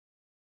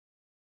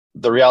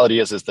the reality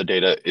is the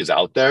data is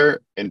out there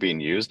and being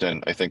used.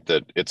 And I think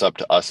that it's up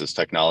to us as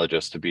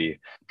technologists to be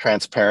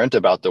transparent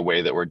about the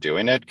way that we're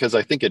doing it, because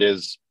I think it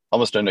is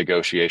almost a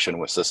negotiation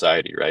with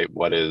society, right?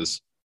 What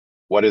is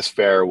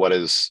fair, what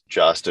is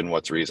just, and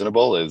what's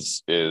reasonable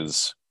is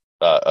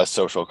a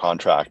social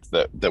contract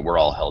that we're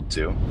all held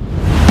to.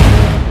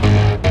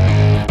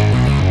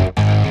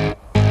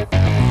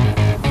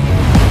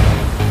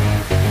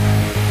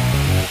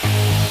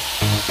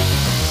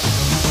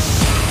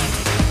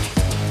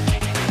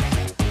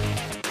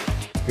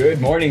 Good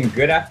morning,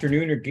 good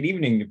afternoon, or good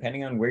evening,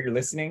 depending on where you're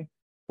listening.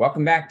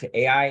 Welcome back to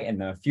AI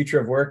and the Future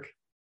of Work.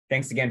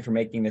 Thanks again for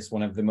making this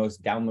one of the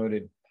most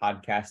downloaded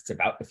podcasts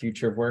about the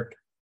future of work.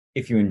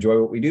 If you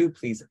enjoy what we do,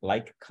 please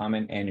like,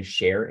 comment, and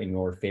share in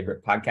your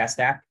favorite podcast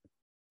app.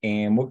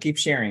 And we'll keep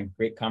sharing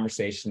great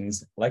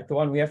conversations like the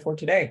one we have for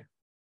today.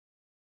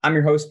 I'm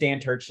your host,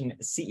 Dan Turchin,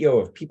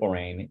 CEO of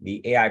PeopleRain,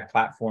 the AI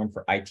platform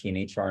for IT and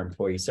HR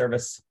employee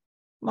service.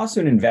 I'm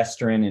also an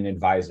investor in and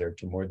advisor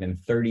to more than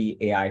 30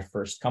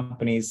 AI-first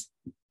companies,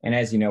 and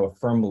as you know, a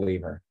firm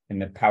believer in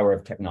the power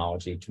of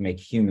technology to make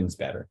humans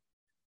better.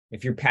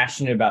 If you're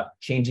passionate about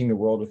changing the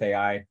world with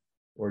AI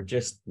or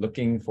just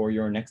looking for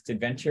your next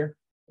adventure,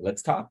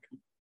 let's talk.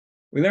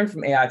 We learn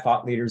from AI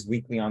thought leaders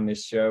weekly on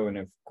this show, and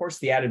of course,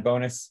 the added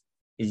bonus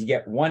is you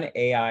get one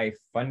AI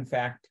fun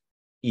fact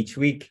each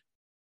week.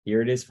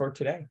 Here it is for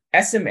today.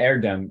 SM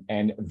Erdem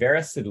and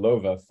Vera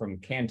Sidlova from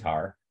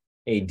Kantar,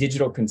 a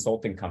digital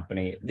consulting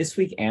company, this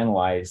week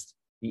analyzed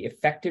the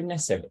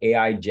effectiveness of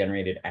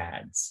AI-generated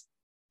ads.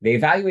 They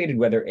evaluated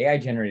whether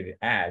AI-generated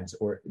ads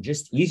are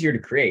just easier to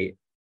create,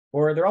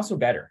 or they're also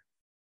better.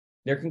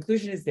 Their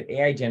conclusion is that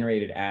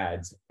AI-generated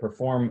ads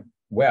perform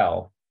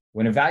well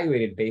when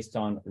evaluated based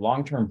on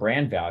long-term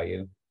brand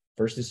value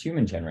versus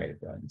human-generated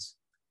ones.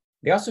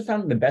 They also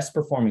found that the best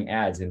performing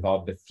ads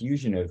involved the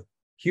fusion of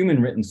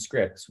human-written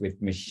scripts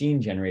with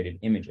machine-generated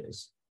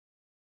images.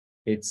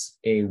 It's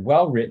a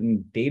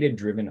well-written,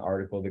 data-driven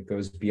article that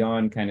goes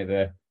beyond kind of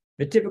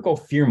the typical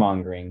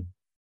fear-mongering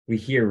we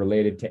hear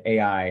related to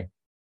AI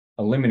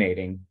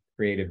eliminating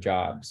creative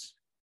jobs.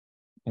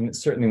 And it's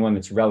certainly one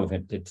that's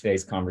relevant to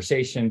today's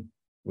conversation,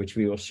 which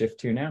we will shift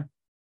to now.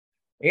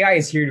 AI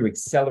is here to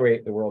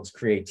accelerate the world's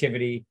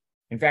creativity.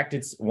 In fact,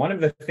 it's one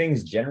of the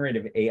things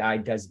generative AI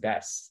does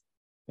best.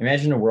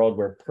 Imagine a world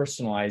where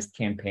personalized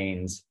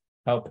campaigns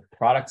help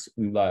products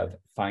we love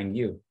find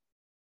you.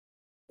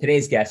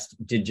 Today's guest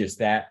did just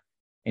that,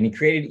 and he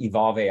created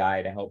Evolv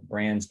AI to help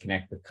brands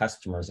connect with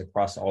customers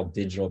across all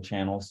digital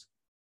channels.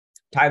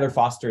 Tyler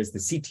Foster is the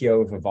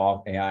CTO of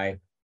Evolv AI,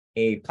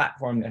 a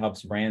platform that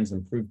helps brands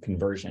improve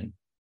conversion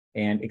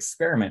and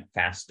experiment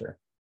faster.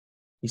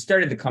 He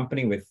started the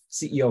company with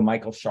CEO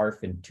Michael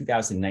Scharf in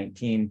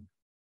 2019,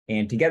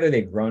 and together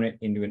they've grown it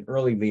into an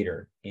early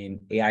leader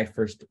in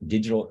AI-first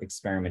digital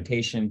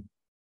experimentation,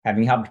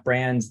 having helped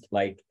brands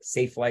like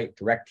Safelite,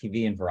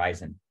 DirecTV, and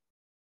Verizon.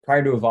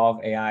 Prior to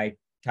Evolv AI,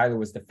 Tyler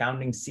was the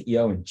founding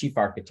CEO and chief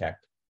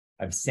architect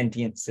of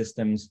Sentient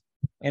Systems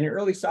and an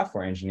early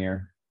software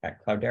engineer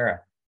at Cloudera.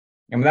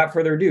 And without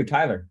further ado,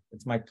 Tyler,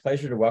 it's my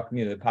pleasure to welcome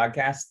you to the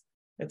podcast.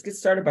 Let's get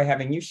started by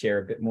having you share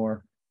a bit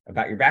more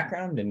about your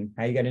background and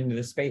how you got into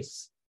this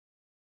space.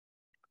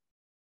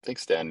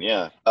 Thanks, Dan.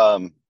 Yeah.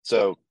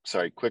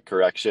 Sorry, quick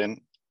correction.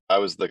 I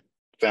was the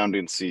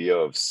founding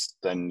CEO of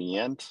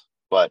Sentient,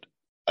 but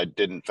I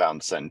didn't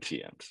found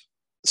Sentient.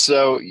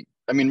 So,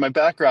 my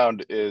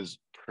background is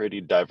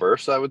pretty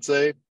diverse, I would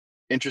say.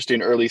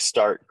 Interesting early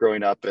start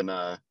growing up in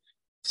a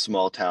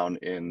small town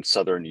in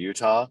southern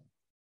Utah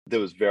that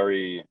was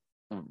very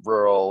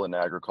rural and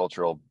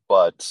agricultural.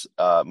 But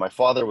my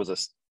father was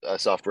a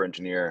software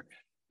engineer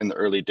in the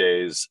early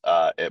days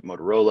at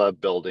Motorola,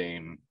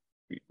 building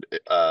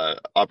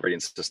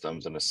operating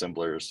systems and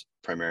assemblers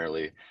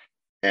primarily.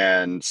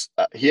 And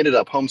he ended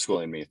up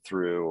homeschooling me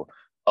through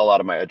a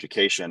lot of my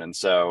education. And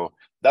so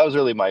that was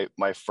really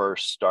my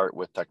first start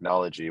with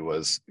technology,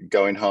 was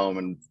going home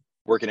and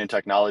working in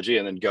technology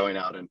and then going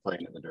out and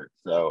playing in the dirt.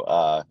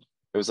 So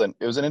it was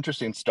an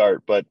interesting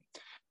start. But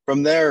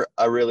from there,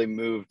 I really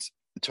moved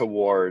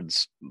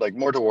towards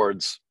more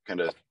towards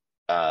kind of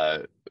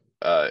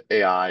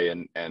AI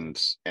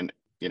and an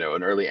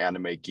early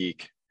anime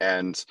geek,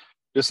 and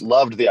just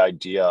loved the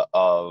idea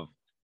of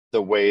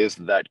the ways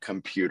that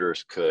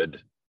computers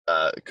could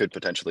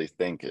potentially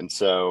think. And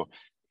so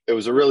it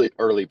was a really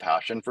early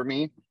passion for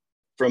me.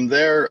 From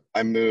there,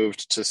 I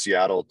moved to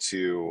Seattle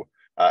to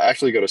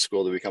actually go to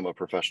school to become a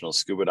professional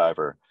scuba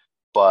diver.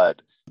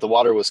 But the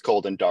water was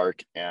cold and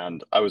dark,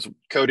 and I was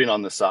coding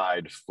on the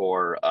side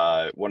for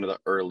one of the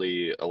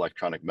early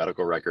electronic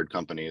medical record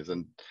companies,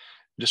 and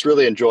just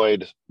really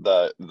enjoyed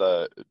the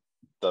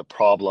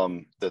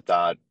problem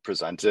that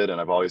presented. And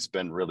I've always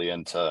been really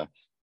into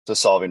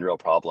solving real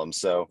problems.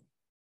 So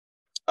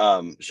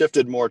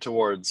shifted more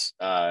towards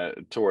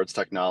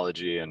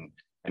technology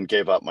and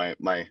gave up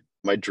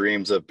my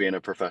dreams of being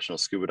a professional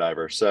scuba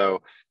diver.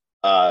 So,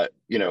 I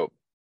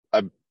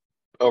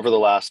over the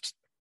last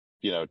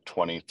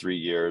 23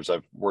 years,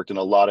 I've worked in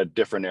a lot of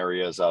different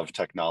areas of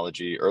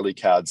technology, early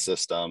CAD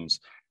systems,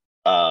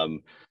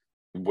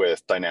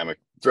 with dynamic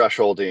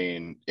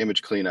thresholding,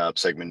 image cleanup,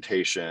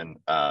 segmentation.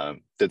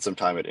 Did some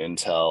time at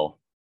Intel,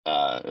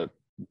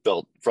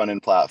 built front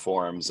end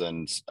platforms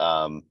and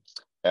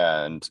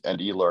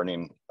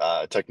e-learning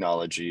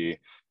technology.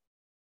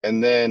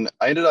 And then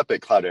I ended up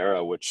at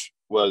Cloudera, which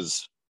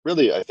was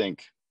really, I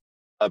think,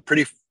 a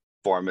pretty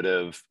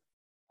formative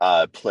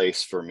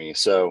place for me.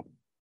 So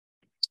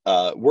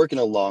working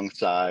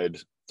alongside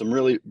some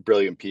really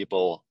brilliant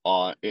people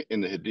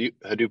in the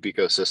Hadoop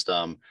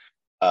ecosystem,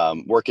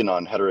 working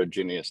on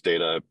heterogeneous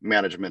data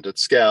management at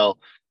scale,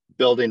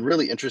 building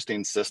really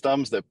interesting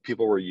systems that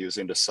people were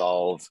using to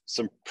solve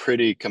some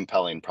pretty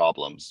compelling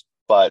problems.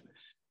 But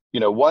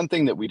one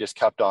thing that we just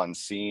kept on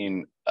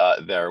seeing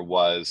there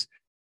was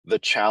the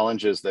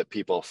challenges that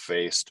people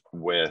faced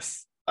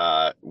with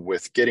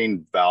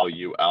getting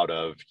value out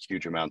of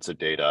huge amounts of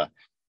data.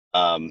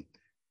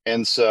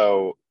 And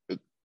so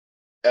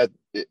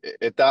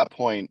at that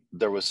point,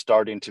 there was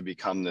starting to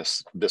become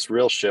this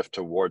real shift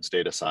towards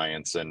data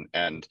science,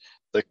 and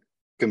the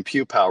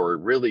compute power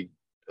really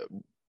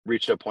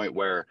reached a point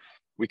where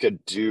we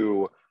could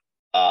do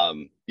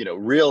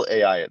real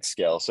AI at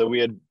scale. So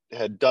we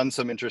had done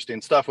some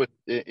interesting stuff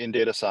in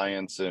data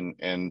science and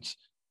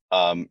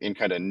in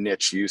kind of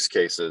niche use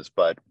cases,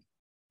 but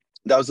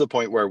that was the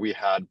point where we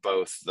had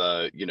both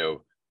the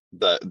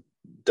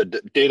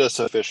data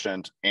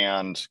sufficient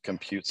and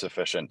compute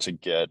sufficient to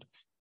get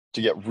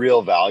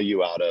real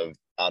value out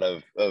of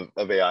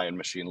AI and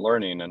machine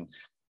learning. And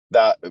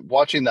that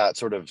watching that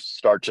sort of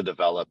start to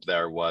develop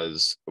there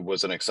was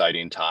an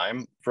exciting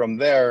time. From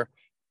there,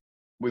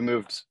 we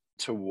moved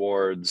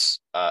towards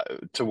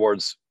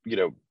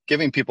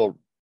giving people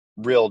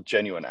real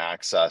genuine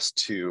access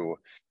to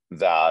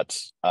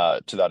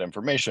that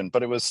information,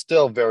 but it was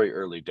still very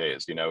early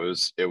days.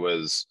 It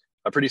was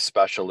a pretty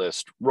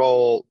specialist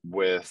role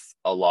with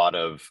a lot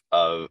of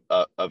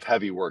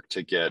heavy work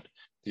to get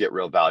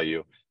real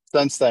value.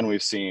 Since then,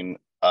 we've seen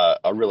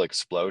a real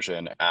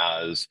explosion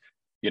as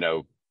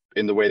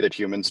in the way that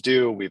humans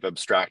do. We've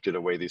abstracted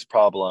away these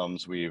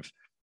problems. We've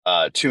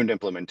tuned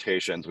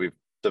implementations. We've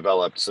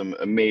developed some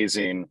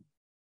amazing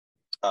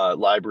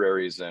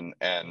libraries and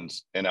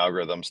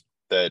algorithms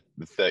that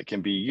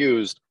can be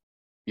used,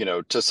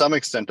 to some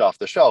extent off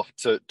the shelf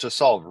to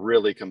solve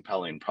really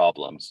compelling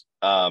problems.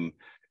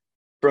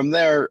 From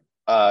there,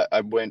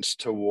 I went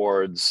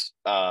towards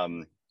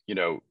kind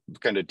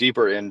of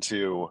deeper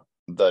into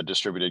the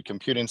distributed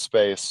computing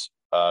space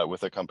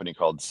with a company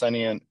called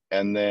Sentient,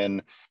 and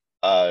then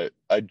I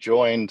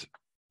joined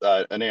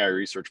an AI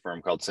research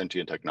firm called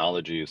Sentient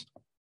Technologies,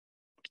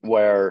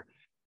 where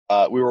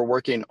we were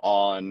working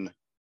on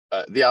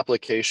the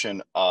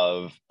application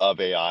of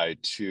AI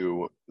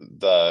to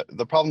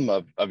the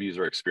problem of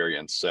user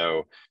experience.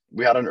 So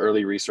we had an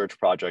early research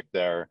project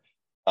there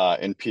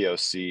in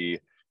POC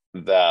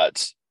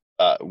that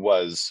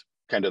was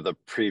kind of the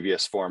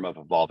previous form of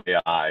Evolv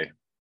AI.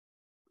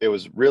 It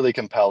was really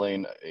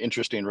compelling,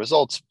 interesting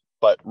results,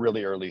 but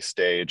really early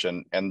stage.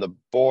 And the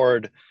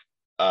board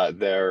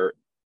there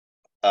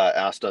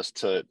asked us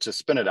to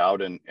spin it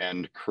out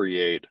and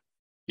create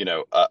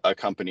a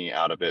company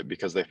out of it,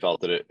 because they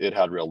felt that it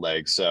had real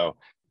legs. So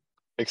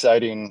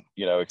exciting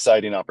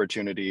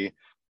opportunity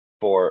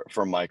for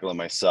Michael and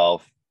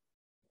myself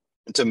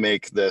to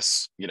make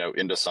this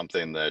into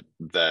something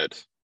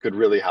that could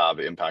really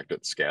have impact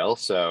at scale.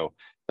 So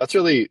that's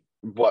really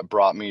what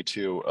brought me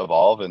to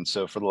Evolv. And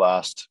so for the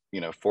last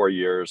 5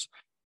 years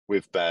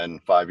we've been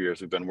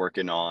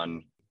working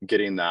on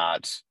getting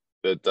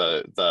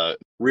the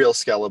real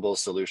scalable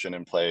solution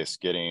in place,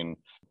 getting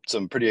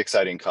some pretty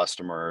exciting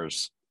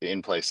customers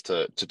in place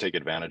to take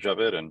advantage of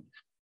it, and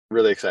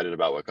really excited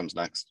about what comes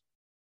next.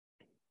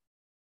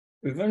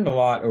 We've learned a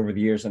lot over the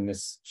years on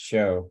this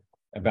show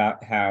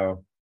about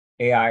how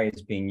AI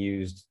is being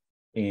used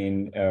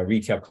in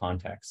retail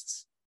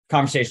contexts.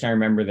 Conversation I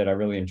remember that I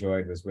really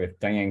enjoyed was with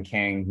Diane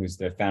Kang, who's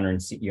the founder and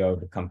CEO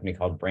of a company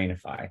called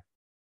Brainify.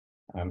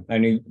 I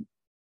knew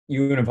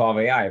you and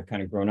Evolv AI have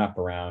kind of grown up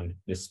around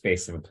this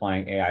space of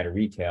applying AI to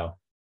retail.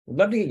 I'd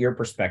love to get your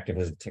perspective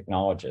as a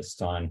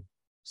technologist on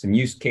some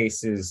use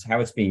cases, how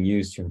it's being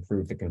used to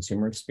improve the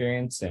consumer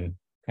experience, and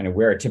kind of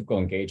where a typical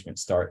engagement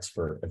starts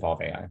for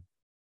Evolv AI.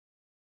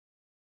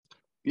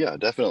 Yeah,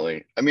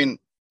 definitely. I mean,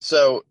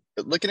 so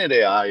looking at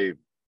AI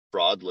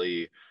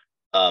broadly,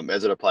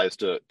 as it applies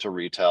to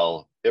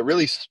retail, it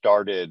really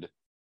started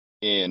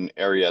in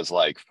areas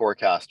like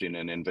forecasting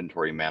and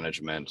inventory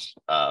management,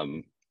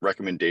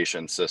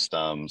 recommendation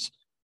systems,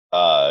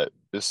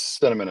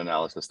 sentiment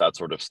analysis, that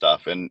sort of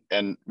stuff, and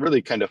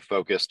really kind of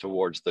focused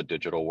towards the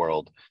digital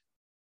world.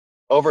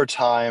 Over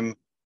time,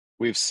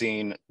 we've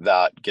seen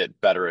that get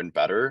better and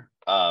better.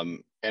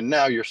 And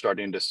now you're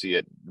starting to see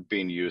it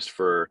being used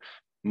for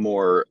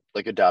more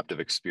like adaptive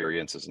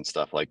experiences and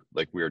stuff like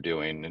we're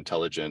doing,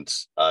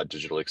 intelligent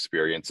digital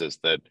experiences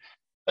that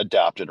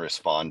adapt and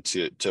respond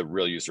to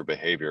real user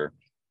behavior.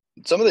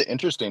 Some of the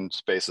interesting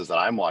spaces that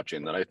I'm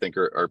watching that I think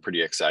are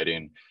pretty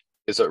exciting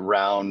is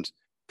around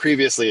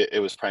previously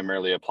it was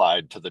primarily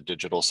applied to the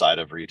digital side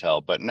of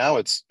retail, but now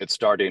it's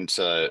starting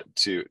to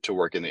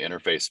work in the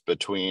interface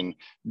between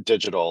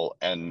digital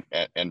and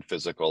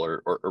physical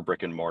or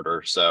brick and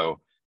mortar. So,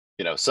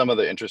 some of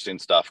the interesting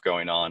stuff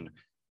going on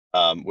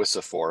with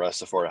Sephora.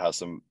 Sephora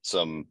has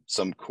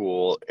some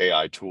cool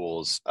AI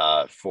tools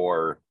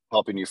for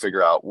helping you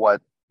figure out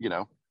what's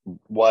the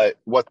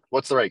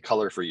right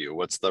color for you,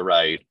 what's the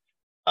right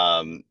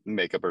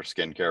makeup or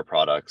skincare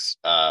products.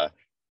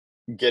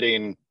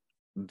 Getting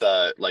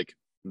the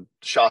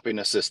shopping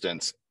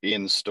assistance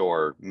in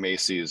store.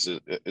 Macy's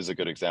is a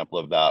good example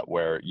of that,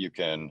 where you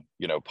can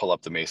pull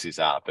up the Macy's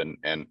app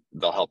and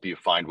they'll help you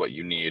find what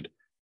you need.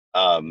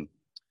 Um,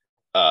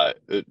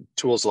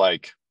 Tools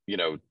like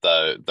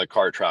the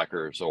cart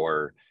trackers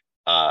or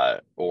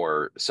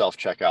self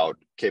checkout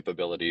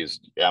capabilities.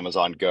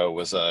 Amazon Go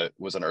was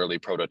an early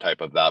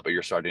prototype of that, but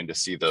you're starting to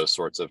see those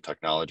sorts of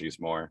technologies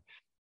more.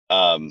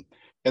 And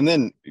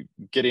then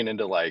getting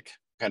into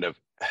kind of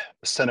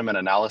sentiment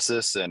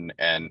analysis and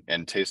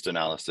taste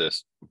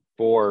analysis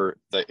for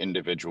the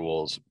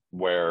individuals,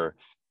 where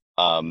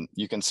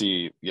you can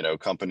see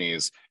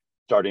companies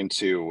starting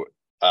to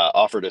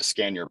offer to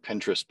scan your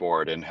Pinterest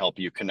board and help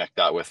you connect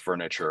that with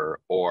furniture,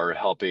 or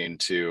helping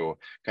to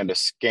kind of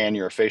scan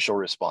your facial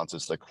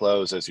responses to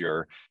clothes as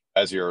you're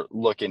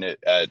looking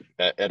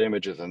at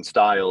images and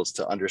styles,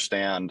 to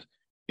understand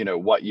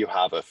what you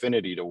have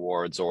affinity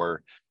towards,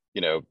 or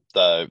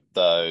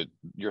the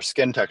your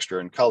skin texture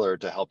and color,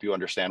 to help you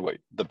understand what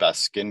the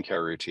best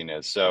skincare routine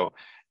is. So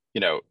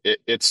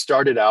it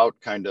started out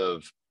kind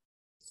of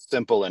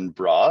simple and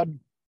broad,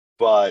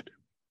 but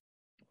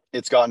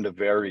it's gotten to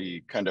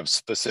very kind of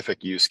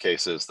specific use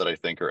cases that I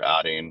think are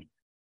adding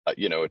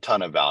a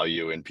ton of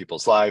value in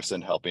people's lives,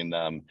 and helping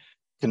them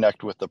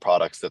connect with the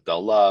products that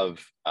they'll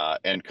love,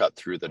 and cut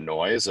through the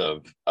noise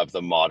of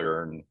the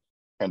modern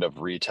kind of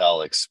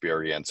retail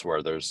experience,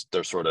 where there's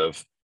sort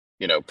of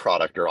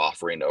product or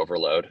offering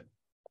overload.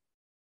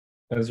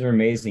 Those are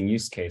amazing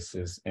use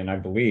cases. And I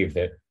believe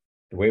that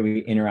the way we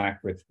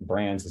interact with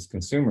brands as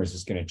consumers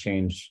is going to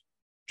change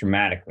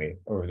dramatically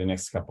over the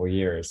next couple of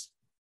years.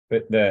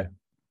 But the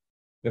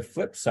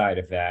flip side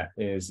of that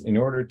is, in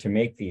order to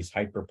make these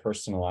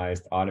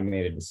hyper-personalized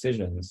automated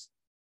decisions,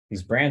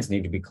 these brands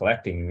need to be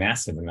collecting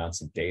massive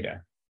amounts of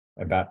data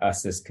about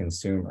us as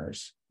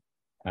consumers.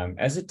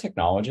 As a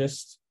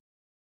technologist,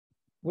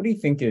 what do you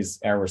think is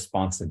our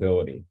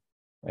responsibility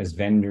as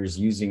vendors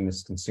using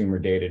this consumer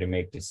data to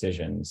make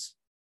decisions,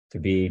 to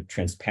be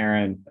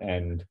transparent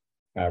and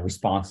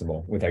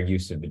responsible with our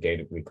use of the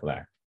data we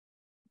collect?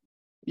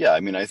 Yeah, I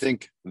mean, I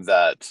think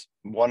that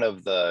one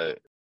of the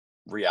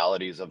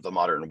realities of the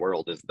modern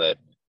world is that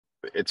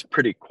it's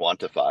pretty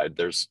quantified.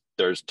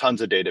 There's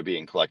tons of data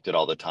being collected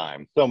all the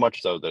time, so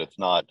much so that it's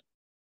not,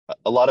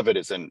 a lot of it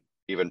isn't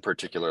even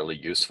particularly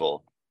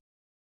useful.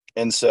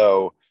 And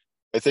so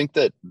I think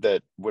that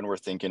when we're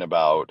thinking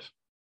about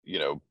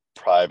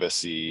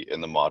privacy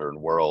in the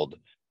modern world,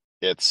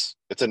 it's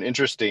an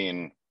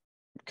interesting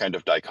kind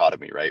of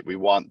dichotomy, right? We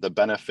want the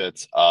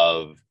benefits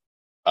of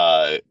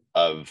uh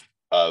of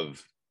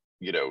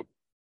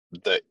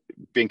the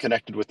being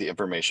connected with the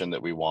information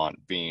that we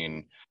want,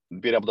 being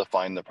able to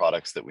find the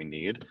products that we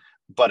need,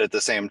 but at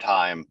the same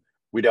time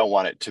we don't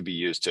want it to be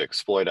used to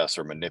exploit us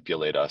or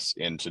manipulate us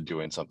into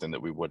doing something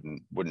that we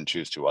wouldn't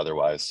choose to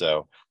otherwise.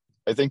 So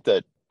I think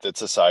that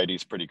society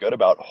is pretty good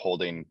about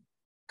holding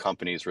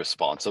companies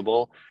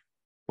responsible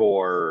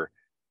for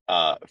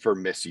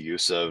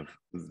misuse of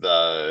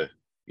the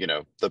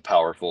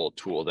powerful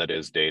tool that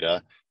is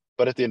data.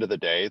 But at the end of the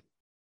day,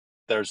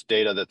 there's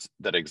data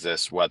that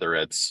exists, whether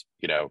it's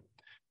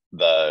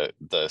the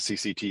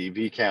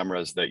CCTV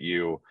cameras that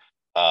you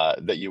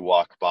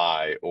walk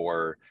by,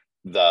 or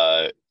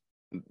the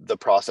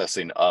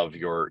processing of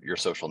your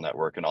social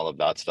network and all of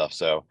that stuff.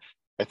 So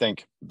I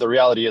think the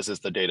reality is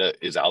the data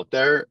is out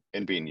there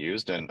and being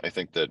used, and I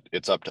think that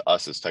it's up to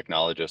us as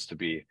technologists to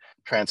be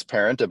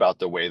transparent about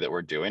the way that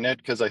we're doing it,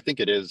 because I think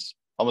it is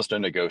almost a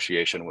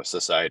negotiation with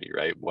society,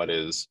 right? What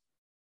is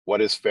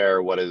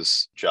fair, what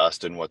is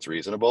just, and what's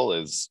reasonable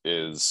is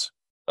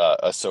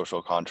a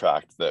social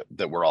contract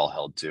that we're all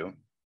held to.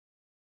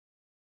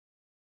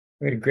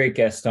 We had a great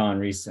guest on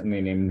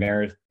recently named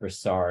Meredith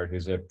Broussard,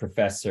 who's a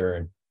professor,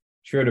 and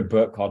she wrote a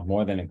book called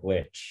More Than a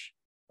Glitch,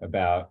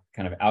 about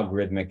kind of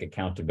algorithmic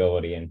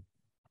accountability. And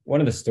one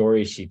of the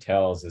stories she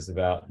tells is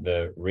about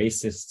the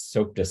racist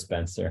soap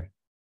dispenser.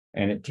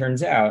 And it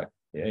turns out,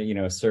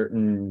 a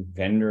certain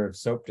vendor of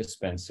soap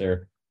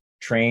dispenser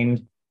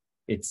trained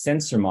its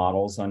sensor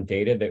models on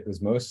data that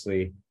was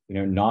mostly,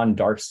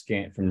 non-dark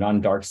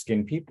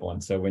skin people.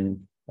 And so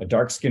when a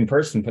dark skinned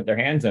person put their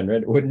hands under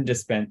it, it wouldn't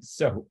dispense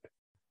soap.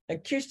 I'm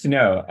curious to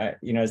know, as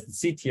the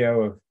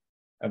CTO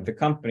of the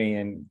company,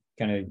 and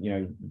kind of,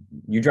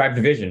 you drive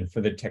the vision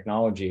for the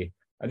technology,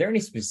 are there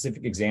any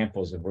specific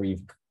examples of where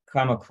you've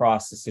come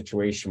across a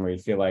situation where you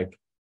feel like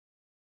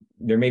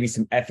there may be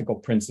some ethical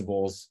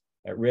principles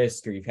at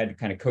risk, or you've had to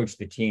kind of coach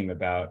the team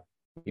about,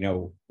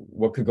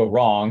 what could go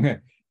wrong,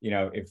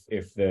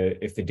 if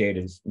the data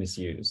is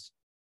misused?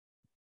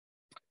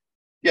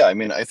 Yeah, I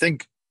mean, I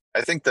think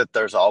that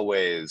there's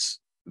always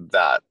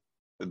that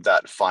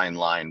that fine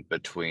line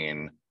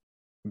between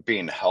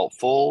being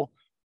helpful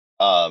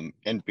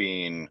and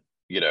being,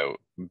 you know,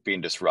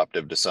 being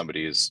disruptive to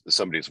somebody's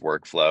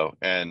workflow.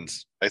 And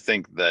I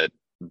think that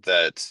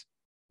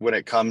when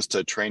it comes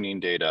to training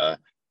data,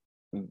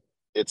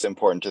 it's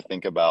important to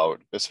think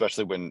about,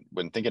 especially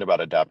when thinking about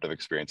adaptive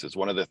experiences.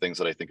 One of the things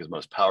that I think is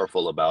most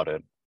powerful about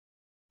it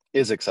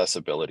is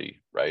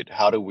accessibility, right?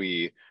 How do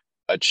we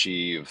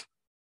achieve,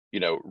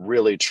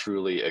 really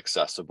truly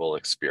accessible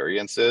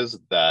experiences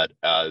that,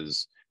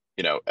 as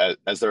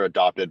as they're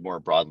adopted more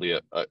broadly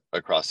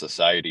across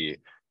society,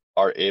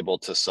 are able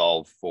to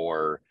solve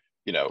for,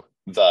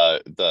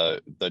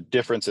 the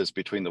differences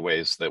between the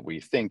ways that we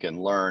think and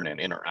learn and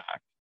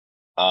interact.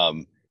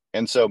 um,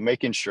 and so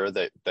making sure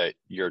that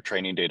your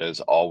training data is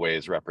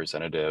always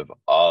representative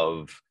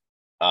of,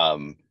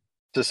 um,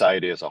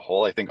 society as a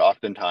whole. I think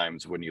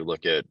oftentimes when you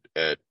look at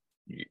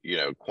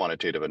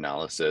quantitative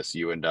analysis,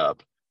 you end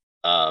up,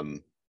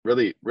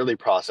 really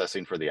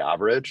processing for the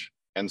average.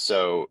 And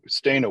so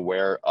staying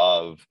aware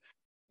of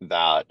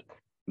that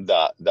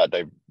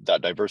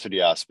that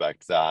diversity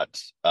aspect,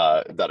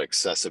 that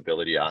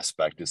accessibility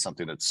aspect, is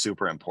something that's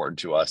super important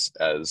to us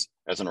as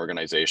an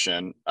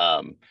organization,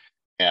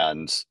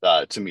 and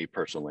to me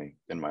personally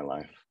in my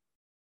life.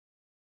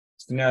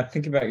 So now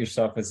think about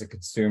yourself as a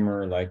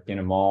consumer, like in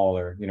a mall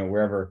or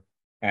wherever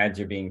ads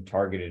are being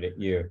targeted at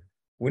you.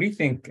 What do you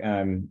think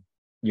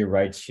your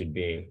rights should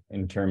be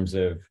in terms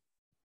of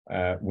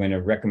when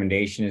a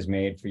recommendation is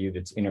made for you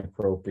that's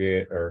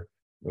inappropriate, or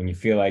when you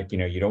feel like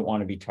you don't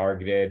want to be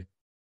targeted?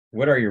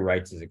 What are your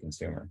rights as a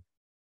consumer?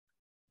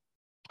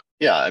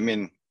 Yeah, I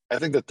mean, I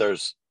think that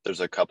there's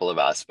a couple of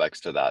aspects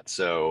to that.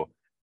 So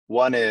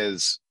one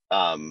is,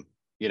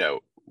 you know,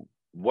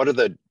 what are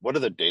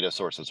the data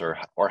sources,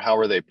 or how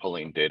are they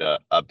pulling data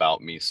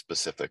about me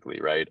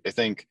specifically, right? I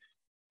think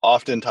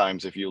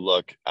oftentimes if you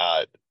look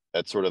at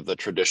sort of the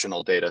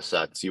traditional data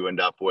sets, you end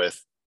up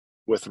with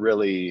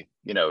really,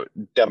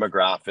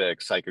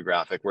 demographic,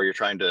 psychographic, where you're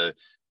trying to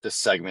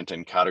segment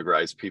and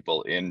categorize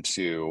people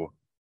into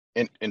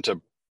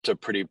to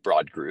pretty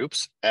broad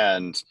groups.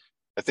 And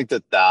I think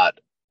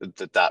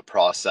that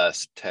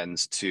process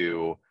tends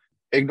to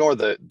ignore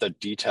the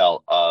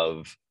detail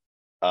of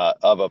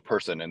a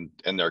person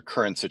and their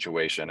current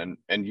situation.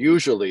 And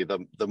usually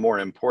the more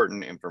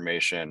important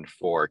information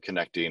for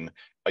connecting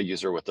a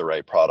user with the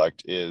right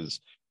product is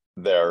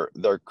their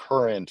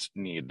current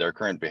need, their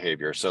current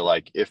behavior. So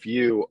like if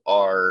you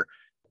are,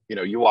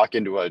 you walk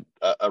into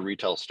a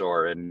retail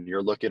store and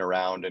you're looking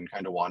around and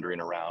kind of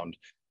wandering around,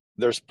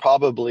 there's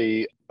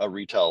probably a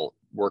retail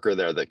worker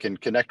there that can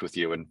connect with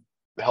you and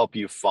help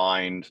you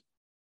find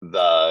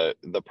the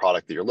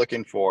product that you're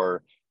looking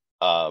for,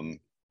 um,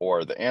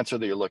 or the answer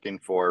that you're looking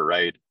for,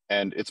 right?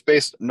 And it's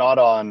based not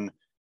on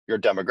your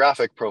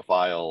demographic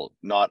profile,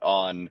 not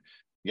on,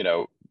 you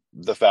know,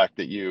 the fact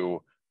that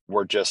you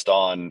were just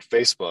on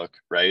Facebook,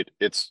 right?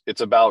 It's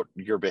about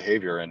your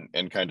behavior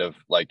and kind of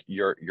like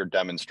your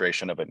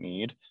demonstration of a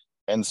need.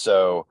 And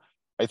so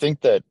I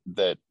think that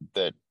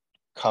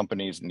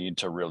companies need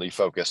to really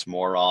focus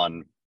more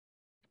on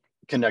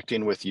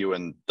connecting with you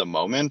in the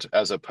moment,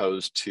 as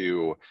opposed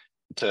to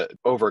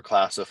over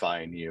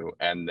classifying you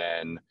and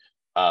then,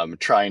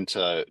 trying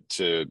to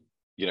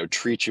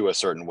treat you a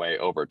certain way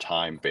over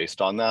time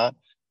based on that.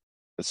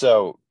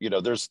 So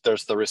there's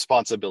the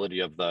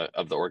responsibility of the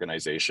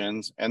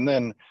organizations, and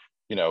then,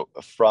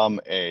 from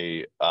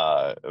a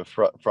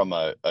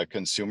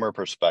consumer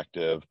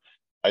perspective,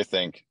 I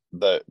think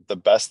the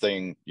best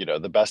thing,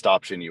 the best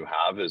option you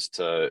have is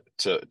to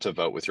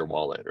vote with your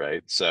wallet,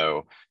 right?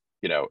 So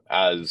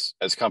as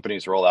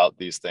companies roll out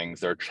these things,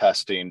 they're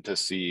testing to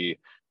see,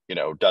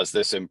 does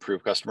this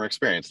improve customer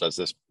experience, does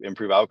this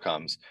improve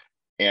outcomes?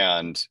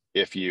 And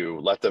if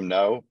you let them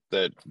know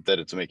that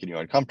it's making you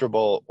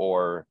uncomfortable,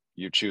 or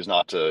you choose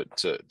not to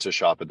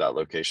shop at that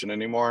location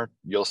anymore,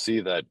 you'll see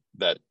that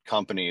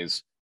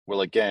companies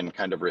will again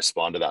kind of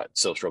respond to that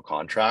social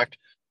contract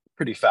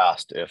pretty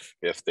fast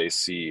if they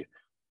see,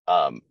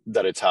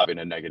 that it's having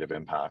a negative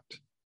impact.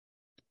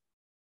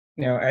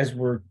 Now, as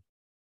we're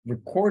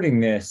recording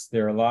this,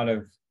 there are a lot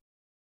of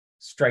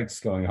strikes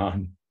going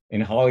on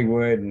in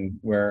Hollywood, and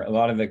where a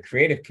lot of the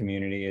creative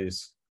community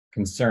is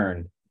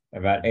concerned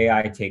about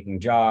AI taking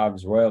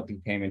jobs, royalty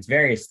payments,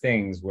 various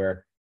things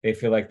where they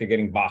feel like they're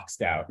getting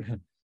boxed out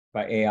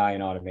by AI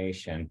and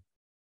automation.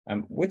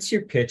 What's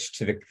your pitch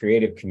to the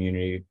creative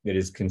community that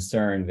is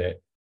concerned that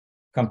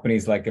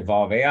companies like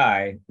Evolv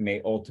AI may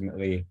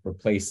ultimately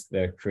replace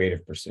the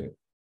creative pursuit?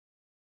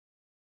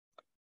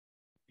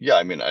 Yeah,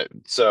 I mean,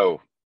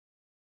 so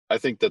I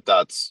think that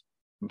that's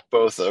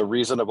both a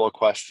reasonable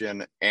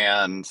question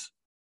and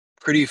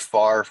pretty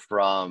far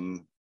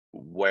from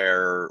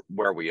where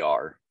we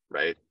are,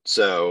 right?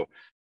 So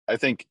I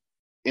think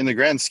in the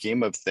grand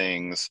scheme of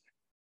things,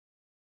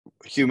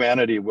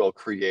 humanity will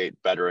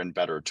create better and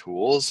better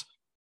tools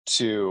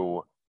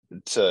to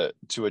to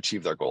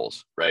achieve their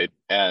goals, right?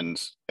 And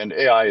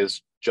AI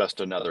is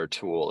just another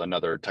tool,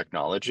 another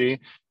technology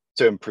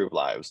to improve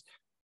lives.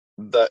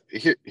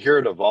 here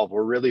at Evolv,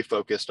 we're really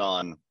focused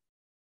on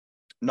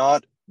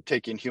not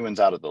taking humans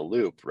out of the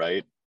loop,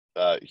 right?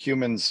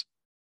 Humans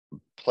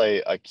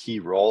play a key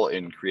role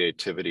in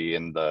creativity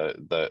and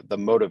the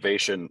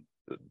motivation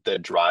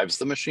that drives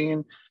the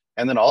machine,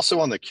 and then also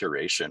on the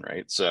curation,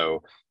 right?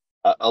 So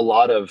a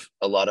lot of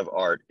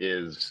art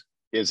is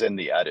in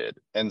the edit,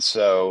 and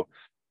so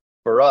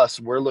for us,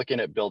 we're looking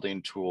at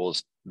building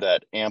tools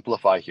that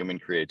amplify human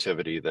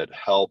creativity, that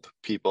help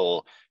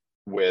people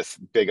with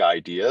big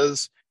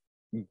ideas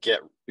get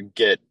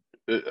get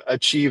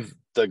achieve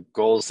the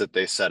goals that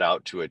they set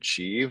out to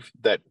achieve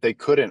that they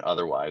couldn't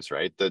otherwise,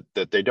 right?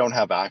 That they don't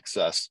have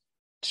access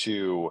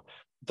to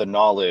the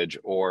knowledge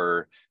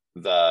or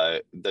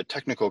the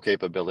technical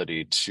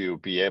capability to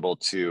be able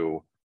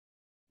to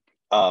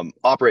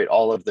operate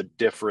all of the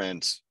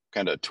different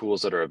kind of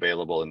tools that are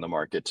available in the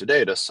market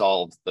today to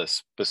solve the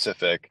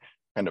specific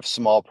kind of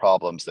small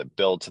problems that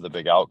build to the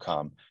big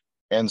outcome.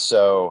 And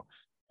so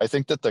I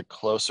think that the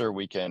closer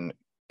we can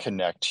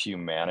connect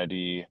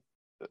humanity's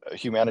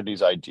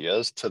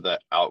ideas to the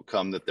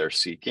outcome that they're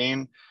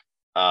seeking,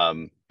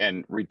 and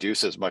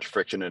reduce as much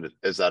friction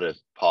as that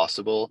is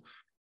possible,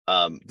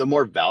 the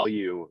more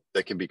value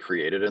that can be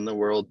created in the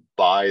world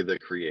by the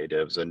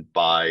creatives and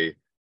by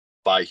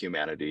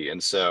humanity.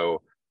 And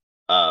so,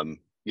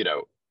 you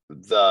know,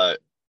 the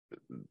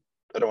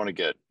I don't want to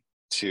get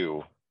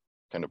too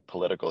kind of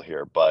political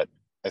here, but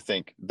I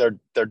think there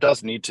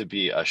does need to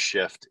be a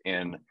shift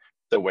in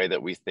the way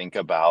that we think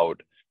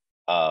about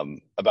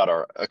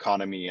our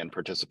economy and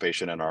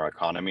participation in our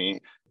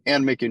economy,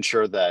 and making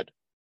sure that,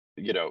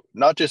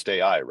 not just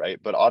AI, right,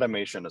 but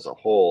automation as a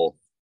whole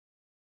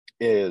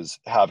is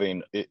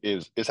having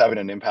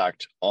an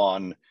impact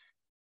on,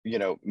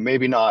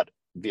 maybe not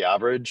the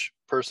average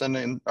person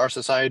in our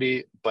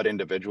society, but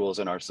individuals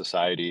in our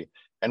society,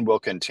 and will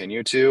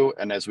continue to.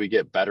 And as we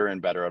get better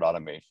and better at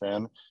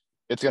automation,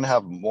 it's going to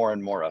have more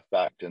and more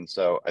effect. And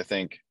so I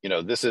think,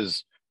 this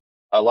is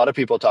a lot of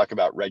people talk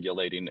about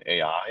regulating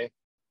AI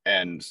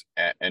and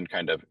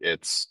kind of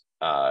its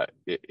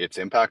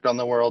impact on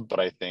the world. But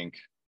I think,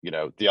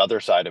 the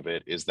other side of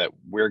it is that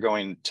we're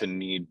going to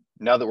need,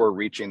 now that we're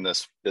reaching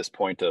this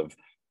point of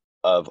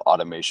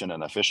automation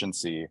and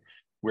efficiency,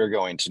 we're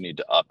going to need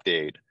to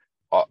update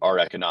our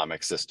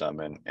economic system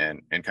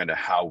and kind of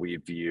how we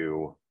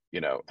view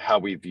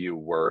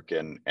work,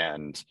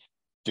 and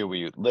do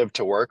we live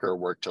to work or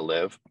work to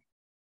live?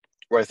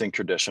 Where I think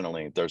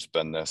traditionally there's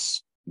been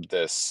this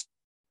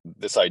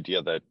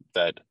idea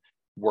that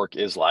work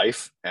is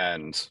life.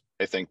 And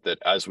I think that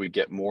as we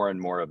get more and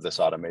more of this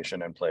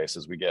automation in place,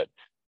 as we get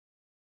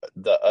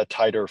a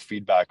tighter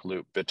feedback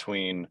loop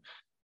between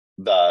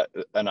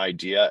an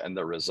idea and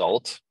the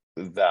result,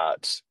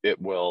 that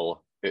it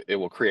will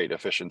create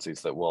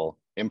efficiencies that will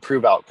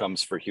improve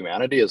outcomes for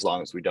humanity, as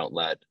long as we don't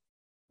let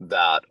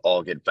that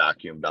all get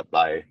vacuumed up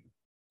by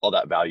all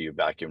that value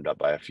vacuumed up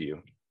by a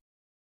few.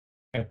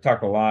 I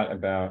talk a lot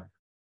about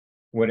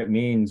what it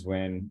means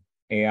when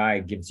AI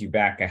gives you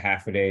back a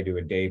half a day to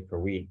a day per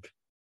week.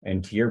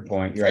 And to your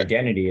point, your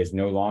identity is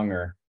no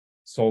longer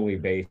solely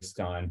based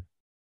on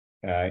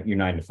your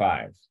 9 to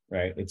 5,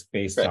 right? It's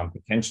based on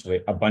potentially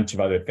a bunch of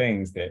other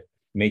things that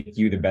make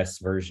you the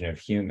best version of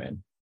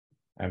human.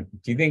 Do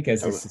you think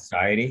as a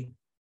society,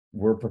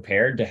 we're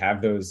prepared to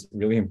have those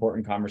really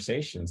important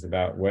conversations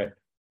about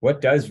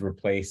what does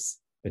replace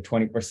the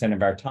 20%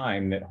 of our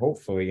time that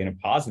hopefully in a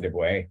positive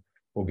way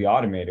will be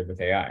automated with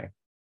AI?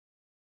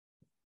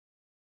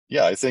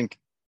 Yeah, I think,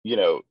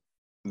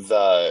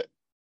 the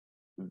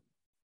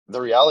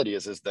reality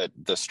is that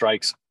the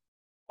strikes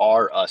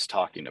are us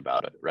talking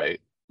about it, right?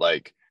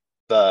 Like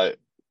the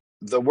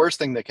worst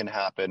thing that can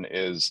happen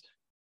is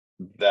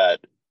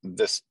that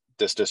this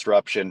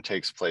disruption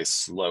takes place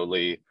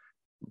slowly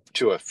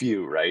to a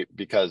few, right?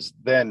 Because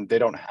then they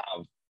don't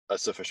have a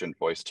sufficient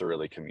voice to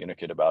really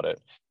communicate about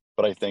it.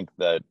 But I think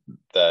that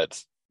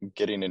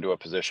getting into a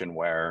position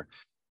where,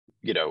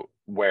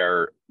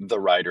 where the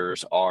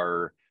writers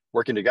are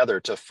working together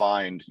to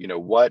find,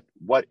 what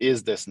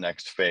is this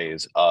next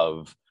phase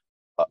of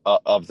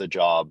the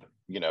job?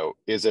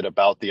 Is it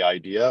about the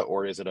idea,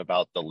 or is it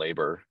about the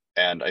labor?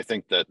 And I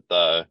think that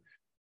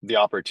the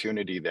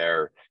opportunity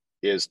there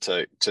is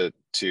to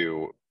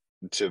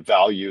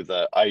value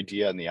the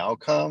idea and the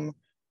outcome,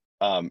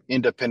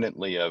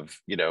 independently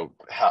of,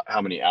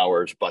 how many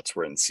hours butts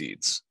were in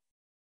seats.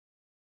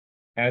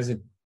 As a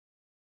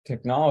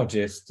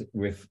technologist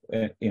with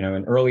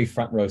an early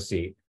front row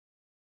seat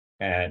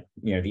at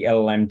the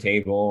LLM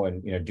table,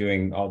 and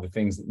doing all the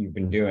things that you've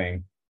been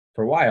doing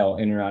for a while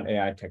in and around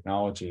AI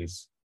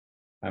technologies,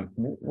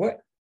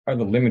 what are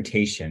the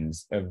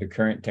limitations of the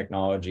current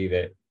technology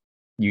that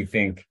you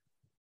think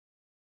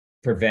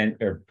present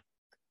the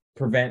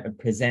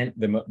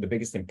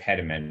biggest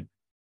impediment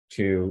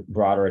to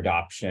broader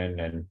adoption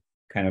and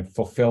kind of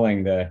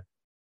fulfilling the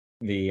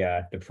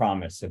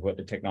promise of what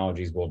the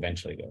technologies will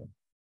eventually do?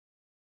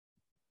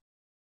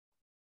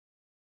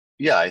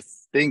 Yeah, I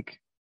think,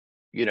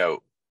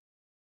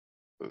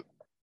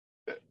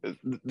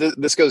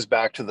 this goes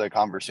back to the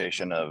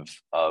conversation of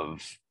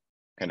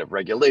kind of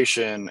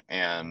regulation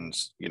and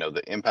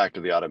the impact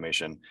of the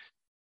automation,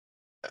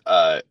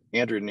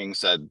 Andrew Ning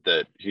said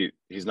that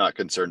he's not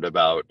concerned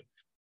about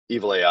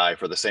Evolv AI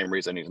for the same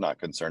reason he's not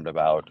concerned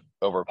about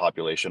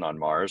overpopulation on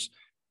Mars.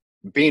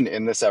 Being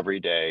in this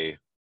every day,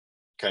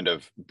 kind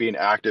of being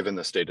active in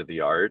the state of the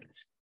art,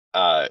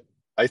 I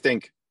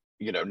think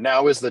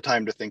now is the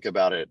time to think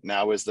about it.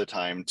 Now is the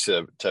time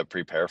to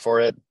prepare for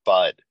it.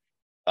 But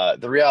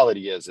the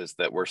reality is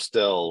that we're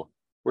still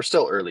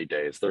early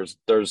days.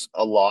 There's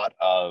a lot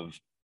of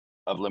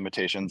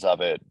limitations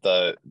of it.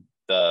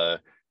 The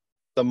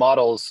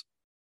models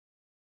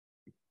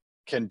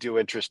can do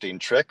interesting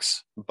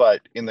tricks,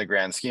 but in the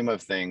grand scheme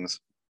of things,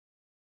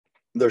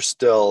 there's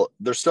still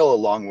a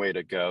long way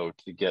to go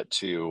to get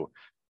to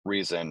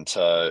reason,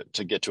 to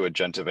get to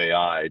agentive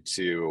AI,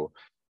 to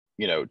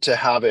to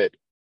have it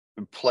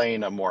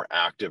playing a more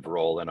active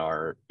role in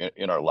our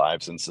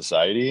lives and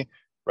society.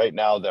 Right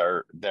now,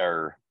 they're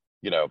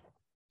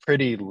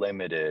pretty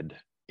limited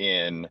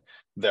in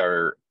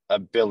their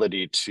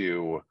ability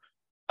to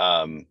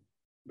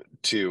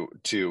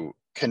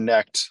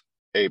connect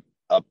a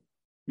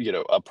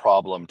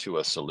problem to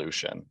a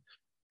solution,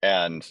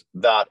 and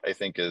that I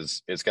think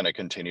is going to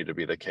continue to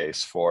be the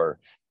case for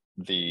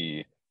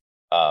the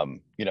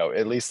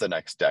at least the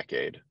next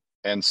decade.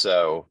 And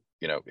so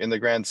in the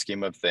grand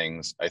scheme of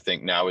things, I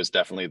think now is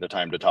definitely the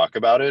time to talk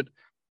about it.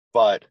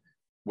 But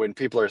when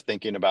people are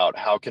thinking about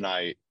how can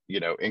I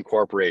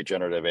incorporate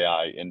generative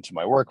AI into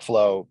my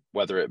workflow,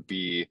 whether it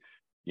be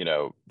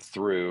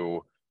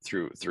through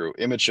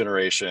image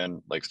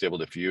generation like Stable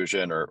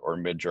Diffusion or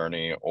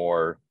Midjourney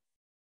or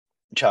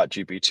Chat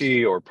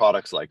GPT or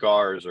products like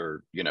ours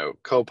or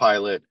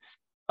Copilot,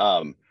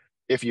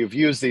 if you've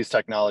used these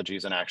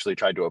technologies and actually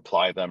tried to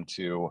apply them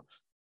to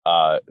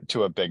a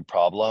big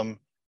problem,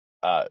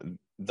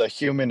 the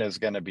human is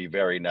going to be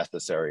very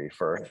necessary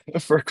for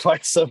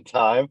quite some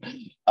time.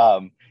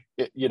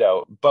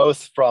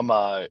 Both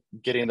from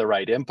getting the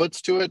right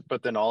inputs to it,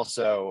 but then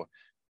also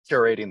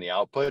curating the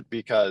output,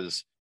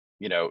 because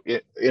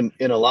in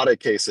a lot of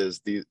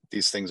cases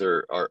these things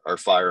are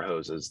fire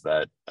hoses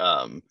that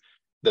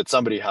that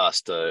somebody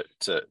has to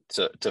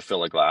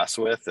fill a glass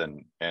with,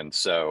 and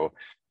so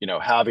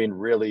having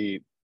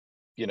really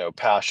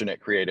passionate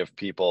creative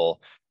people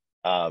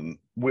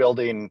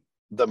wielding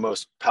the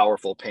most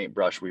powerful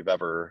paintbrush we've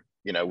ever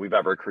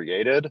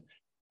created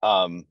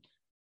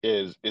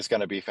is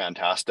going to be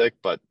fantastic,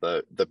 but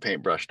the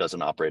paintbrush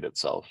doesn't operate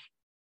itself.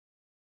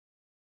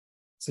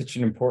 Such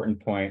an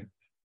important point.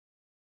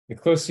 The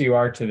closer you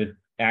are to the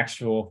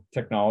actual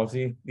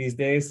technology these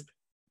days,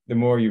 the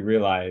more you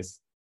realize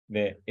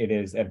that it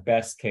is at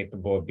best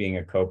capable of being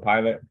a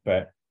co-pilot.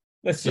 But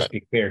let's just be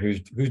clear,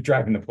 who's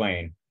driving the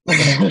plane?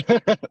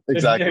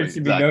 Exactly. There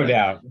should be no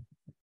doubt.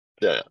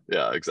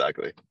 Yeah,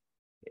 exactly.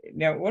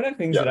 Now, one of the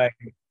things that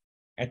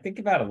I think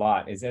about a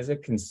lot is, as a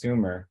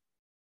consumer,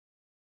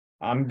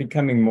 I'm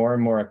becoming more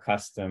and more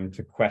accustomed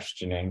to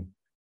questioning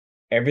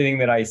everything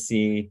that I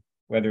see,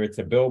 whether it's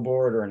a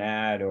billboard or an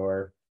ad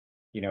or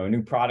a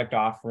new product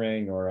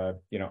offering or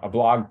a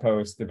blog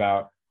post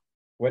about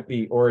what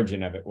the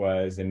origin of it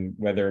was and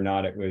whether or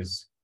not it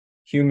was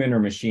human or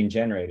machine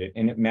generated.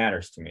 And it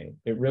matters to me.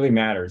 It really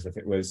matters if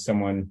it was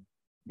someone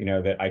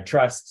that I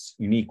trust's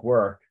unique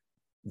work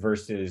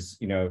versus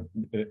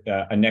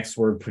a next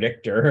word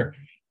predictor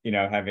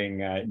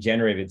having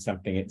generated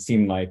something it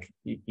seemed like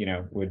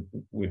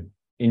would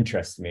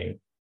interest me.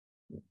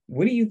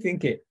 What do you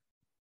think it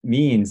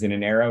means in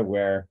an era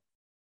where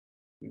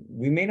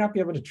we may not be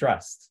able to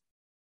trust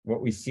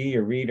what we see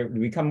or read? Or do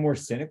we become more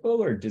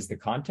cynical, or does the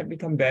content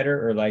become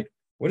better? Or like,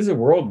 what does the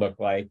world look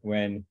like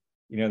when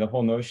the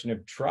whole notion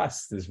of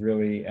trust is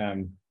really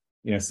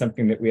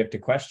something that we have to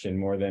question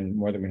more than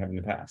we have in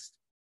the past?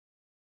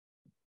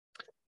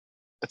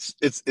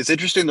 It's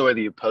interesting the way that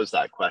you pose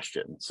that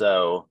question.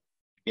 So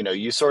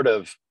you sort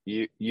of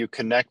you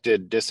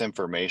connected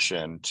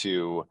disinformation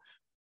to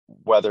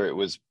whether it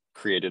was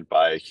created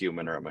by a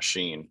human or a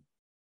machine,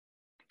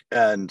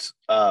 and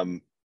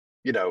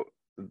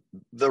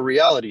the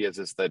reality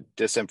is that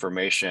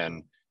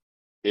disinformation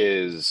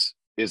is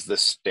the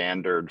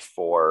standard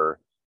for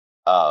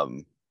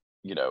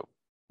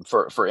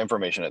for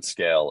information at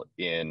scale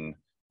in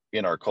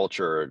our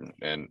culture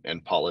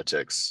and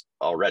politics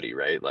already,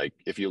 right? Like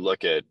if you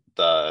look at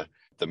the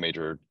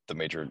major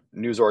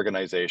news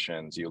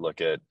organizations, you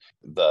look at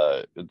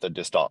the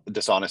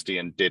dishonesty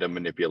and data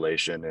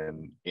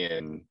manipulation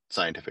in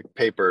scientific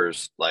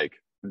papers, like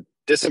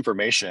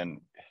disinformation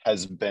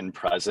has been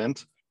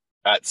present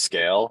at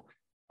scale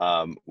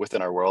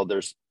within our world.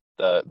 There's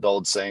the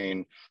old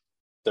saying,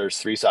 there's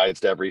three sides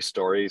to every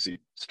story: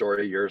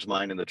 yours,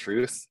 mine, and the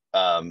truth.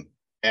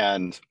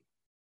 And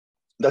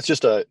that's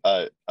just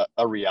a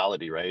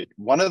reality, right?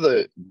 One of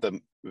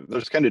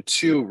there's kind of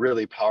two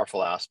really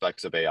powerful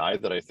aspects of AI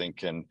that I think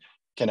can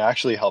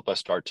actually help us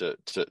start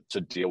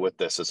to deal with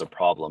this as a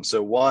problem.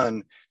 So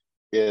one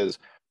is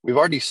we've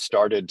already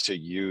started to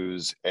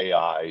use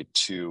AI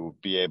to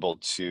be able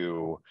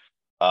to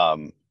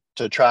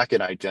track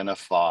and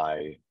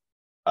identify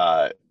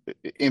uh,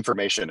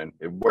 information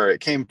and where it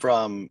came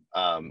from,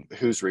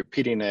 who's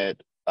repeating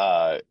it,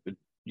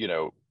 you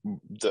know,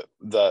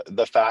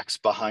 the facts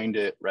behind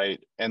it,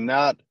 right? And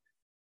that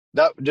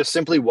just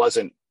simply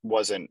wasn't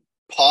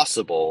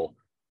possible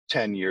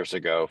 10 years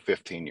ago,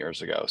 15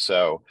 years ago.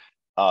 So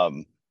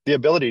the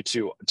ability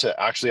to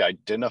actually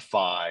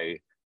identify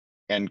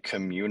and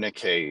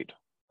communicate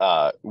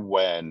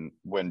when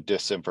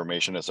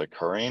disinformation is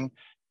occurring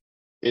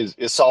is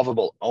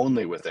solvable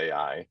only with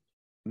AI.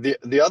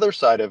 The other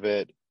side of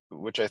it,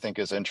 which I think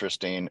is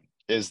interesting,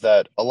 is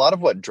that a lot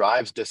of what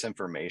drives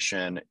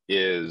disinformation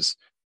is,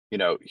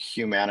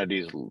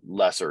 humanity's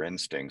lesser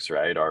instincts,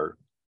 right? Our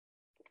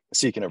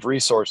seeking of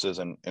resources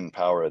and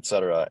power, et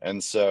cetera.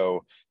 And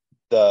so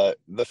the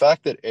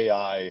fact that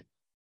AI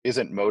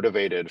isn't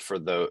motivated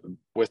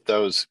with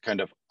those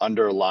kind of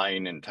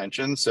underlying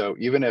intentions. So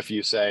even if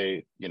you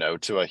say,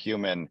 to a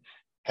human,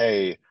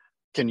 hey,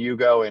 can you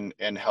go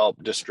and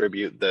help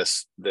distribute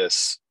this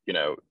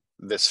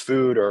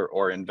food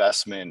or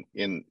investment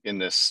in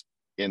this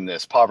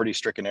poverty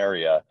stricken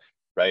area,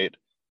 right?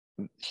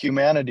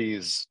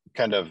 Humanity's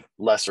kind of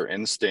lesser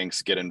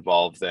instincts get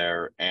involved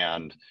there,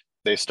 and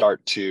they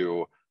start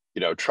to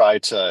try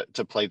to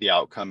play the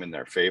outcome in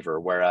their favor.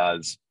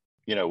 Whereas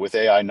with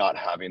AI not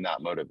having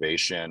that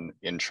motivation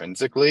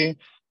intrinsically,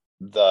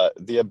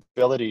 the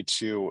ability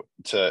to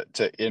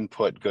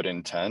input good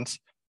intent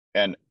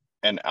and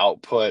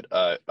output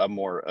a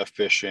more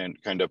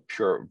efficient kind of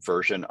pure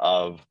version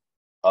of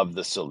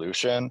the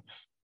solution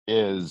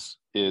is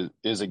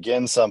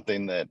again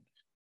something that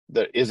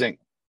isn't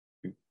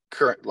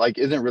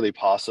really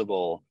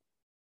possible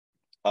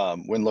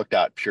when looked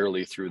at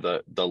purely through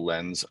the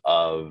lens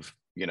of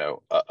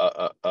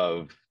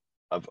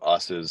of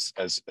us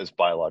as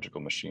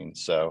biological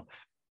machines. So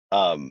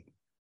um,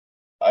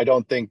 I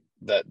don't think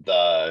that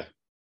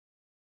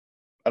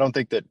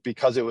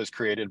because it was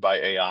created by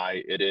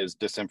AI, it is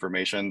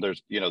disinformation.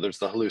 There's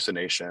the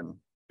hallucination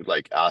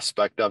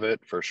aspect of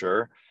it for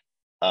sure.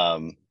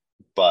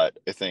 But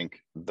I think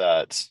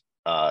that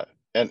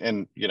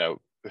and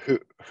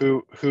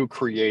who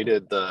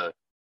created the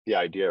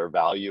idea or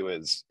value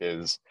is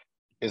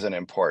an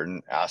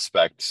important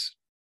aspect,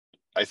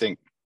 I think,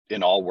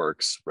 in all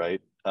works,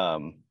 right?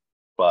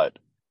 But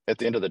at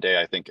the end of the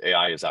day, I think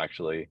AI is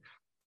actually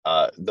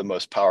the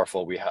most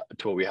powerful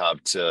tool we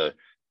have to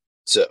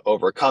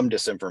overcome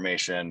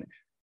disinformation,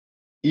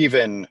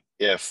 even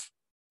if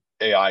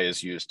AI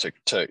is used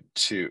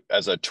to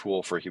as a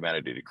tool for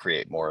humanity to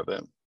create more of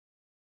it.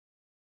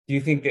 Do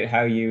you think that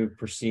how you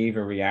perceive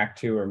or react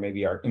to, or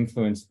maybe are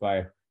influenced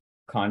by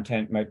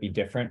content might be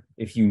different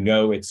if you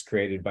know it's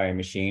created by a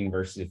machine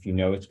versus if you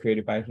know it's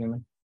created by a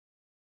human?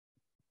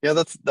 Yeah,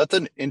 that's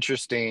an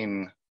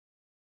interesting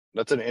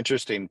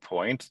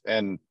point,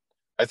 and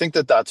I think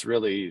that's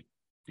really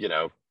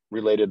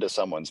related to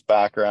someone's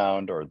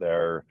background or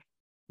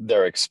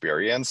their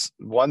experience.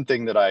 One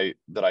thing that I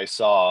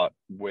saw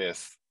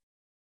with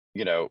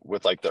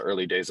like the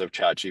early days of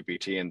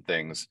ChatGPT and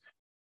things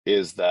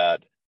is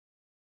that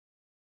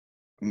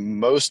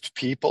most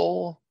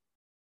people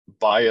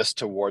bias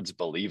towards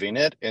believing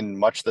it in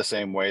much the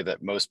same way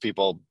that most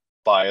people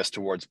bias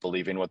towards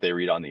believing what they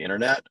read on the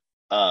internet.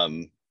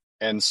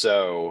 And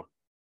so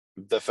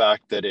the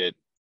fact that it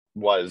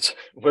was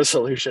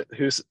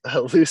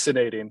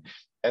hallucinating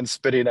and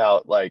spitting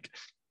out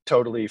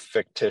totally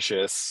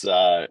fictitious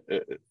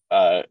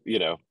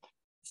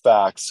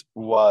facts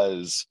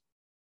was,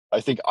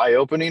 I think,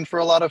 eye-opening for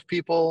a lot of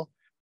people.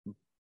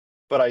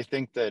 But I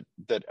think that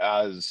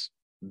as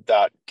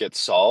that gets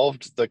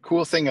solved, the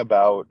cool thing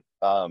about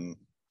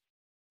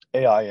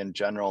AI in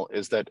general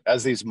is that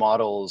as these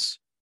models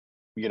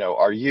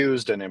are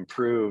used and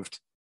improved,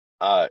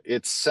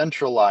 it's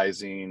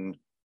centralizing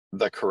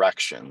the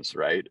corrections,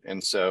 right?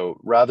 And so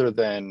rather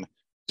than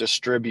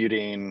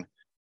distributing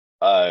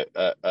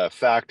a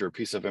fact or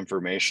piece of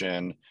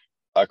information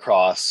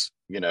across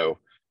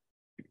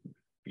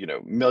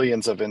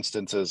millions of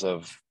instances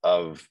of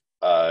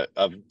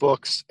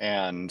books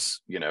and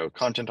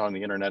content on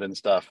the internet and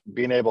stuff,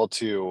 being able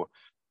to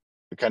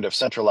kind of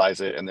centralize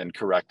it and then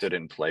correct it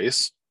in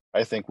place,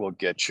 I think will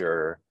get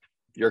your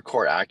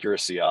core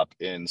accuracy up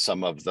in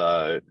some of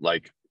the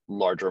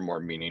larger, more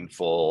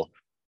meaningful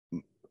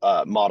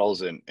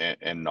models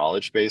and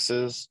knowledge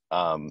bases.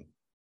 And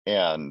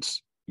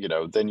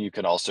then you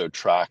can also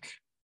track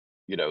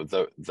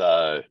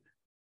the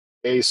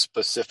a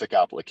specific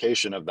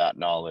application of that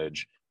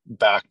knowledge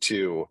back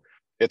to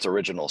its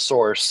original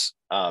source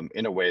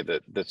in a way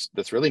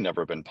that's really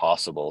never been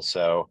possible.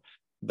 So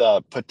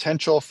the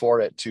potential for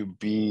it to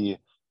be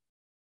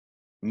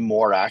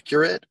more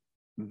accurate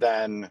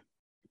than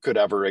could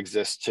ever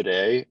exist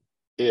today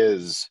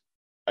is,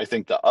 I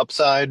think, the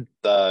upside.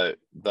 The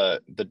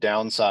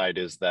downside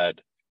is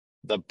that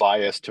the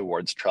bias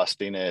towards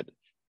trusting it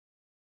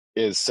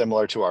is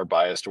similar to our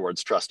bias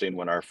towards trusting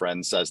when our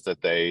friend says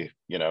that they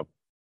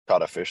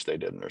caught a fish they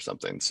didn't or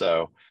something.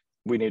 So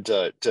we need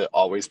to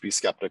always be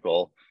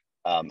skeptical,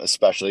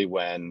 especially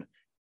when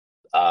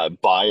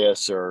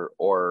bias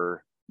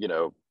or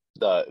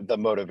the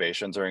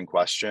motivations are in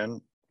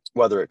question,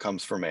 whether it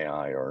comes from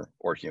AI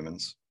or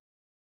humans.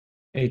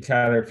 Hey,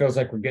 Tyler, it feels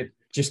like we're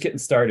just getting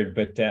started,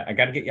 but I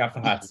got to get you off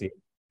the hot seat,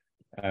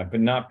 but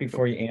not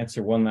before you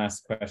answer one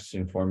last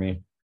question for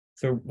me.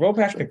 So roll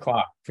back the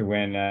clock to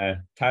when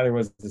Tyler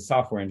was the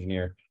software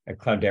engineer at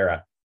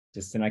Cloudera,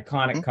 just an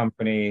iconic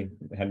company,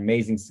 had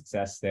amazing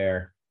success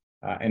there.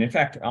 And in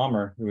fact,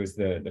 Almer, who is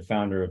the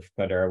founder of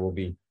Cloudera, will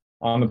be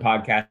on the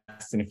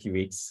podcast in a few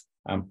weeks.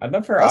 I'd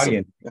love for our Awesome.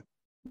 audience.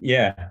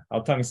 Yeah,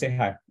 I'll tell him to say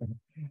hi.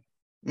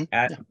 I'd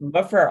Yeah.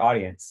 love for our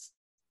audience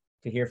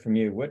to hear from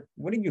you.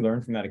 What did you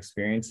learn from that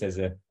experience as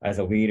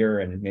a leader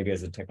and maybe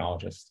as a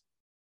technologist?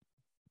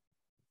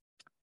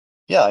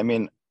 Yeah, I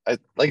mean,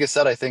 like I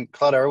said, I think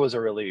Cloudera was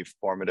a really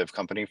formative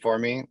company for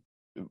me.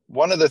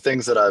 One of the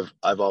things that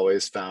I've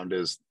always found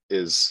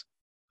is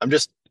I'm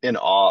just in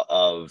awe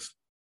of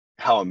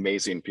how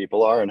amazing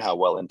people are and how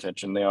well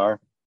intentioned they are.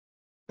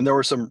 And there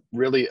were some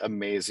really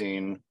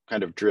amazing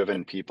kind of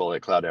driven people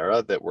at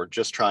Cloudera that were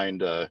just trying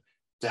to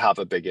have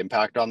a big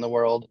impact on the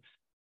world.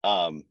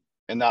 And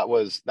that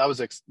was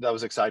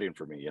exciting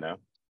for me, you know.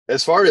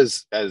 As far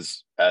as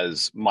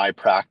my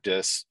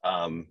practice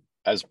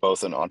as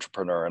both an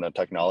entrepreneur and a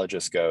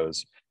technologist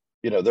goes,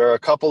 you know, there are a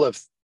couple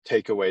of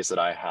takeaways that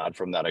I had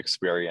from that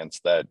experience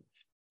that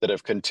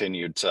have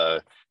continued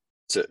to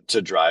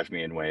drive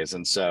me in ways.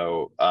 And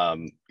so,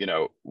 you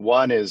know,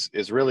 one is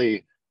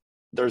really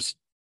there's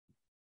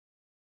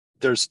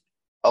there's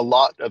a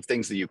lot of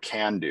things that you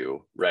can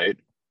do, right?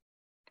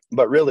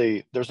 But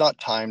really, there's not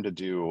time to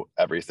do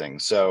everything.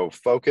 So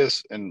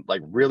focus and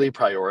like really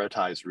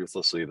prioritize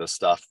ruthlessly the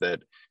stuff that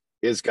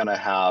is going to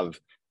have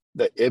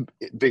the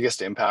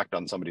biggest impact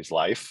on somebody's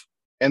life,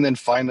 and then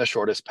find the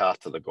shortest path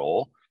to the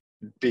goal,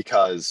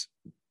 because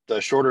the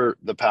shorter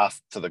the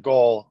path to the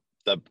goal,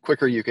 the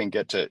quicker you can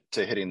get to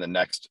hitting the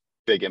next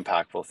big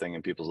impactful thing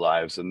in people's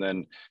lives. And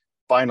then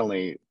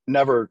finally,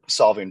 never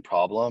solving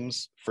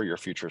problems for your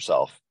future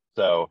self.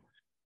 So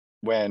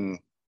when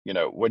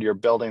when you're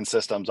building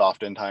systems,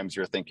 oftentimes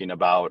you're thinking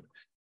about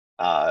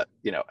how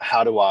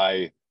do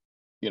I,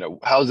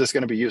 how is this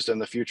going to be used in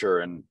the future,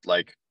 and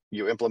like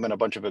you implement a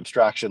bunch of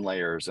abstraction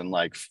layers and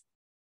like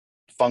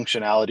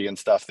functionality and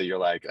stuff that you're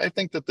like, I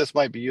think that this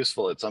might be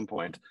useful at some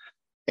point.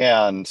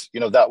 And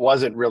that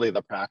wasn't really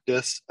the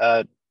practice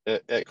at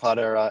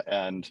Cloudera,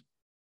 and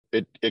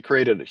it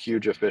created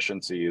huge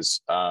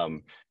efficiencies,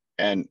 and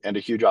a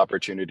huge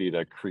opportunity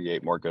to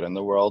create more good in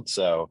the world.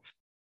 So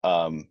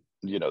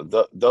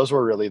those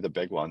were really the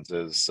big ones,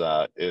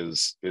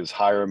 is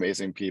hire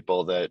amazing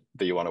people that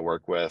you want to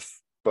work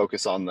with,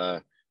 focus on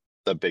the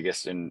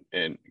biggest and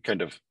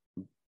kind of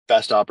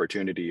best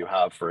opportunity you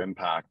have for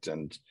impact,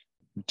 and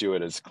do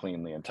it as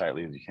cleanly and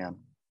tightly as you can.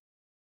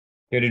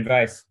 Good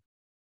advice.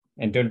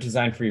 And don't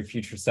design for your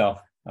future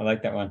self. I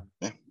like that one.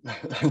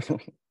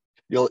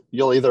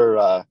 You'll either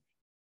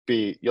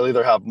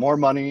have more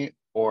money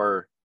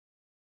or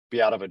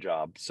be out of a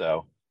job.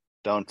 So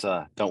don't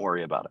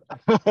worry about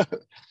it.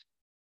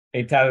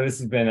 Hey, Tyler, this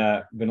has been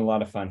a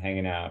lot of fun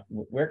hanging out.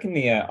 Where can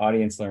the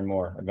audience learn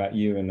more about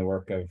you and the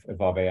work of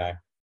Evolv AI?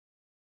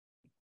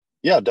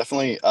 Yeah,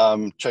 definitely.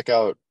 Check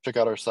out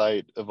our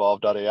site,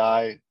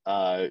 evolv.ai.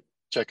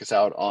 Check us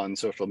out on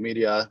social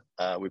media.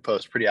 We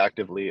post pretty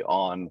actively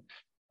on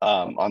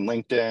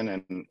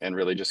LinkedIn, and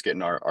really just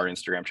getting our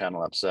Instagram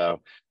channel up. So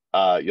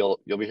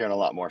you'll be hearing a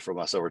lot more from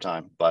us over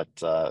time, but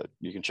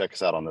you can check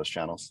us out on those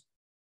channels.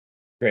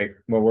 Great.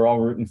 Well, we're all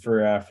rooting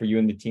for you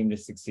and the team to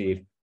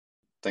succeed.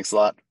 Thanks a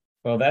lot.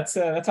 Well, that's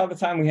all the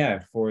time we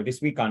have for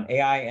this week on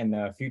AI and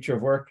the future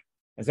of work.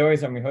 As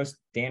always, I'm your host,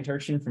 Dan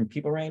Turchin from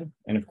PeopleRain.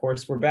 And of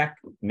course, we're back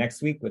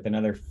next week with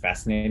another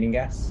fascinating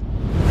guest.